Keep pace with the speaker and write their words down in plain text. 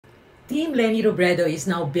Team Leni Robredo is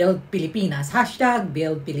now Build Pilipinas. Hashtag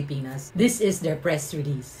Build Pilipinas. This is their press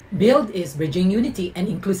release. Build is bridging unity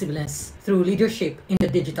and inclusiveness through leadership in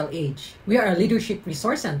the digital age. We are a leadership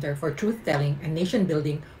resource center for truth-telling and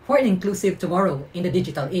nation-building for an inclusive tomorrow in the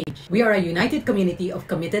digital age. We are a united community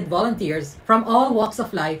of committed volunteers from all walks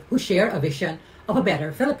of life who share a vision of a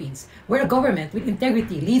better Philippines, where a government with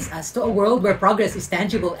integrity leads us to a world where progress is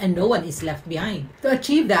tangible and no one is left behind. To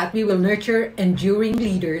achieve that, we will nurture enduring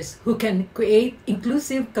leaders who can create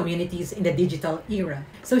inclusive communities in the digital era.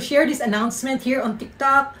 So share this announcement here on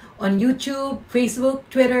TikTok, on YouTube, Facebook,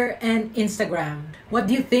 Twitter, and Instagram. What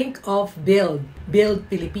do you think of Build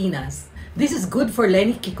Pilipinas? This is good for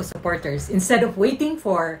Leni Kiko supporters. Instead of waiting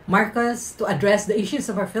for Marcos to address the issues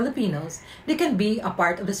of our Filipinos, they can be a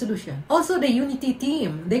part of the solution. Also, the Unity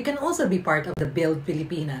team, they can also be part of the Build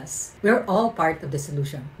Pilipinas. We're all part of the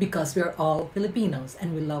solution because we're all Filipinos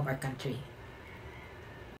and we love our country.